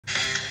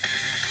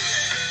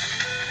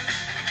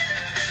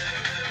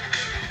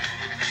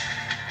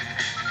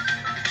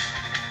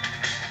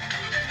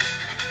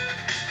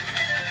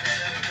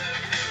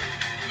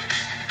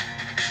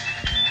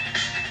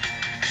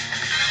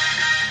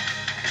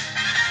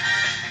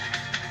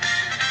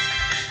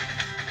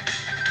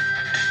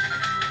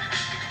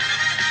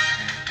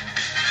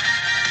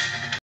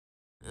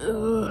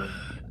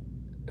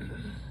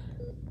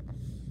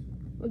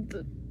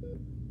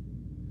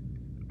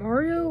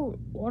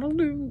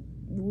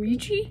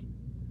Luigi?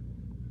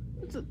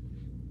 What's a...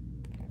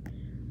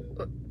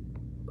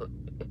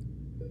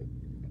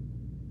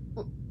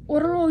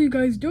 What are all you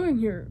guys doing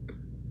here?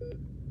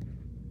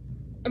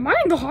 Am I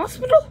in the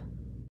hospital?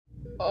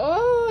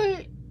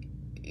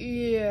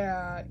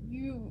 Yeah,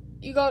 you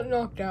got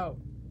knocked out.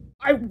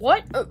 I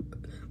what?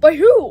 By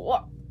who?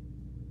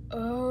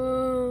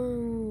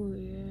 Oh,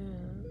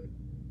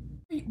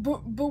 yeah.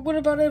 But what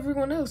about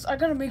everyone else? I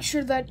gotta make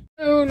sure that...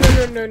 No.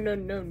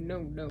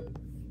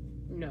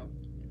 No.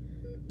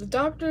 The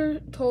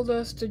doctor told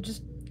us to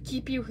just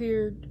keep you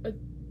here.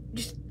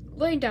 Just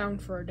lay down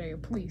for a day,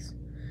 please.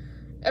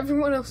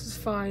 Everyone else is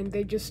fine.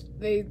 They just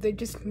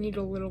need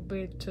a little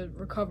bit to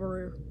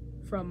recover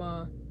from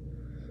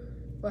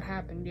what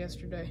happened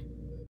yesterday.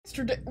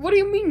 Yesterday? What do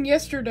you mean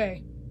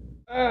yesterday?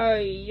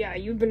 Yeah,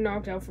 you've been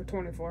knocked out for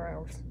 24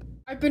 hours.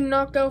 I've been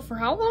knocked out for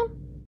how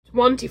long?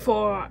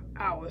 24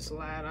 hours,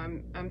 lad.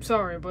 I'm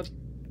sorry, but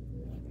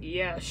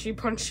yeah, she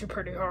punched you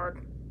pretty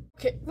hard.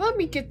 Okay, let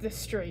me get this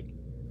straight.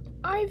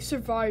 I've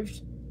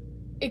survived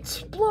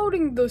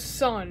exploding the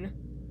sun,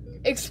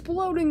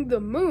 exploding the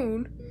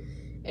moon,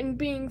 and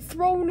being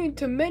thrown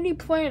into many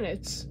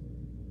planets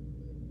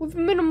with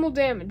minimal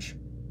damage.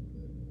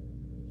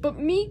 But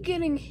me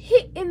getting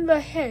hit in the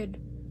head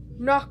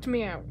knocked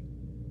me out.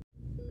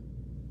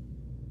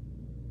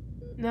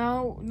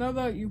 Now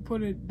that you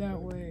put it that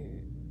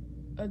way,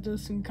 that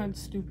does seem kind of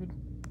stupid.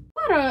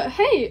 What,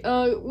 hey,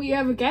 we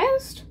have a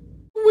guest?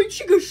 Wait,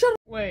 Chico, shut up!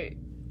 Wait,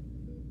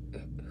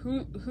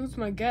 who's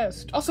my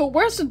guest? Also,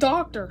 where's the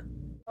doctor?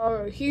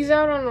 He's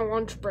out on a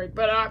lunch break,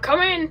 but,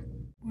 come in!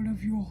 What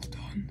have you all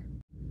done?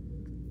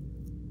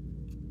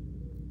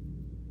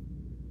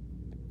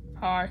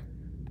 Hi.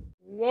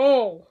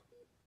 Whoa!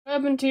 What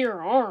happened to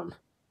your arm?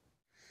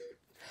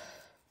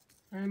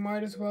 I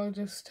might as well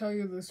just tell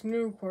you this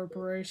new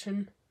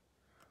corporation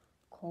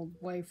called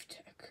Life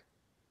Tech.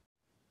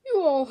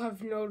 You all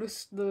have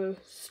noticed the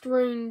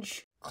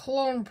strange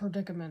clone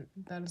predicament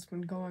that has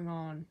been going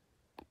on.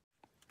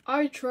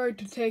 I tried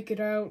to take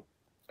it out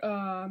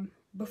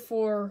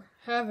before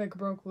Havoc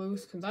broke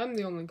loose, because I'm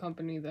the only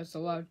company that's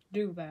allowed to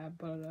do that,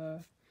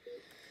 but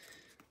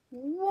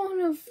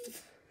one of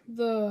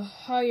the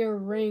higher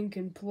rank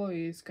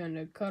employees kind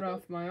of cut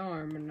off my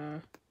arm,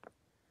 and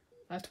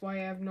that's why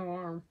I have no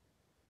arm.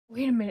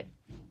 Wait a minute.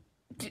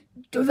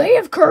 Do they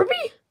have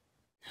Kirby?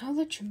 Now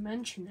that you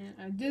mention it,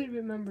 I did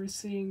remember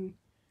seeing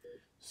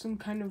some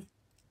kind of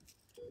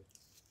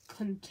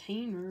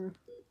container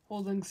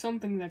holding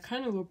something that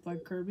kind of looked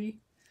like Kirby.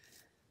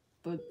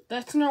 But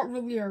that's not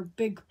really our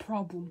big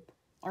problem.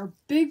 Our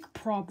big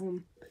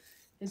problem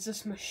is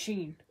this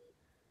machine.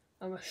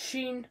 A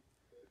machine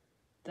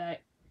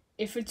that,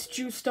 if it's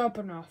juiced up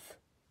enough,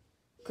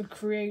 could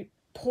create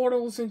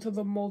portals into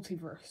the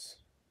multiverse.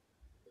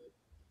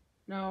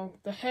 Now,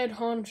 the head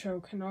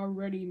honcho can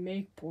already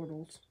make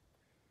portals,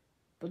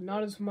 but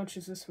not as much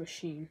as this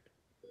machine.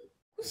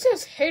 Who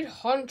says head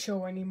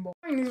honcho anymore?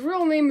 I mean, his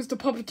real name is the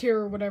puppeteer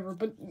or whatever,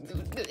 but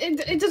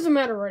it doesn't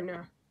matter right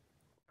now.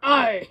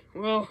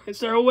 Well, is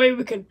there a way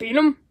we can beat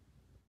him?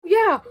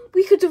 Yeah,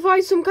 we could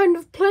devise some kind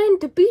of plan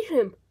to beat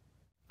him.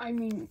 I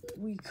mean,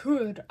 we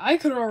could. I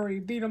could already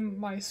beat him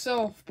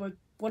myself, but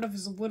one of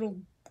his little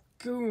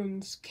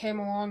goons came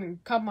along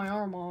and cut my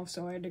arm off,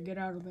 so I had to get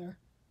out of there.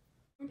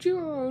 Don't you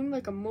own,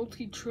 like, a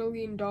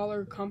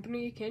multi-trillion-dollar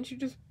company? Can't you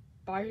just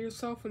buy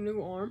yourself a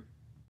new arm?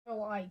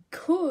 Well, I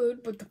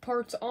could, but the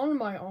parts on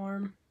my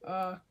arm,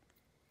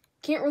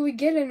 can't really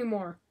get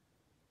anymore.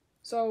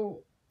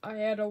 So, I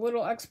had a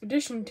little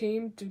expedition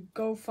team to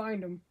go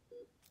find them.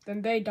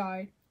 Then they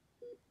died.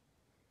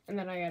 And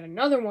then I had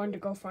another one to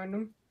go find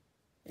them.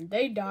 And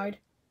they died.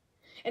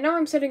 And now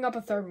I'm setting up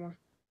a third one.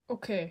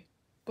 Okay,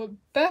 but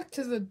back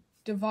to the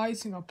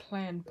devising a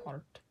plan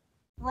part.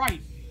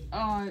 Right.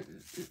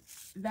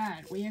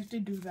 We have to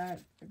do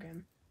that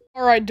again.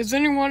 Alright, does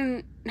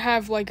anyone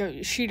have, like,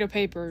 a sheet of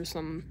paper or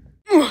something?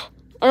 I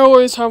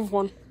always have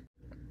one.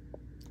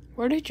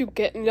 Where did you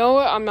get... No,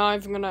 I'm not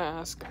even gonna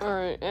ask.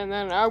 Alright, and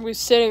then I was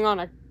sitting on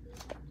a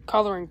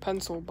coloring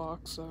pencil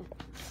box, so...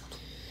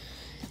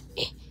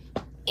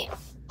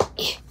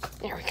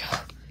 There we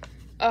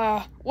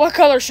go. What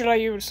color should I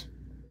use?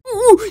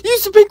 Ooh,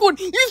 use the pink one!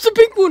 Use the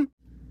pink one!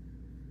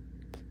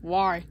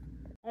 Why?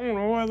 I don't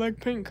know, I like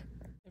pink.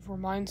 It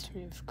reminds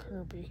me of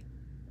Kirby.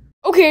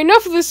 Okay,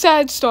 enough of the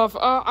sad stuff.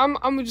 I'm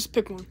gonna just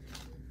pick one.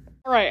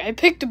 Alright, I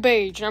picked a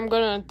beige. I'm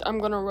gonna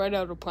write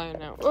out a plan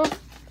now.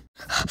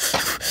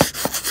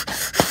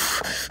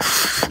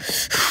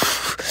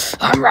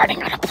 I'm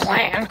writing out a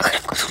plan.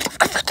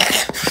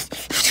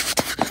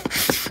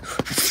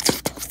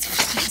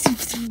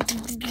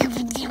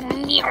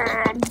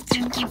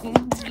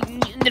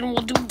 Then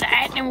we'll do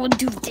that, and we'll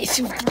do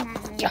this.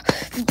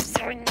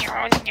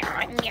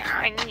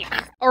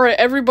 Alright,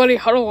 everybody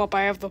huddle up.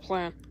 I have the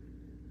plan.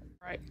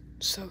 Alright,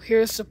 so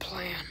here's the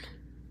plan.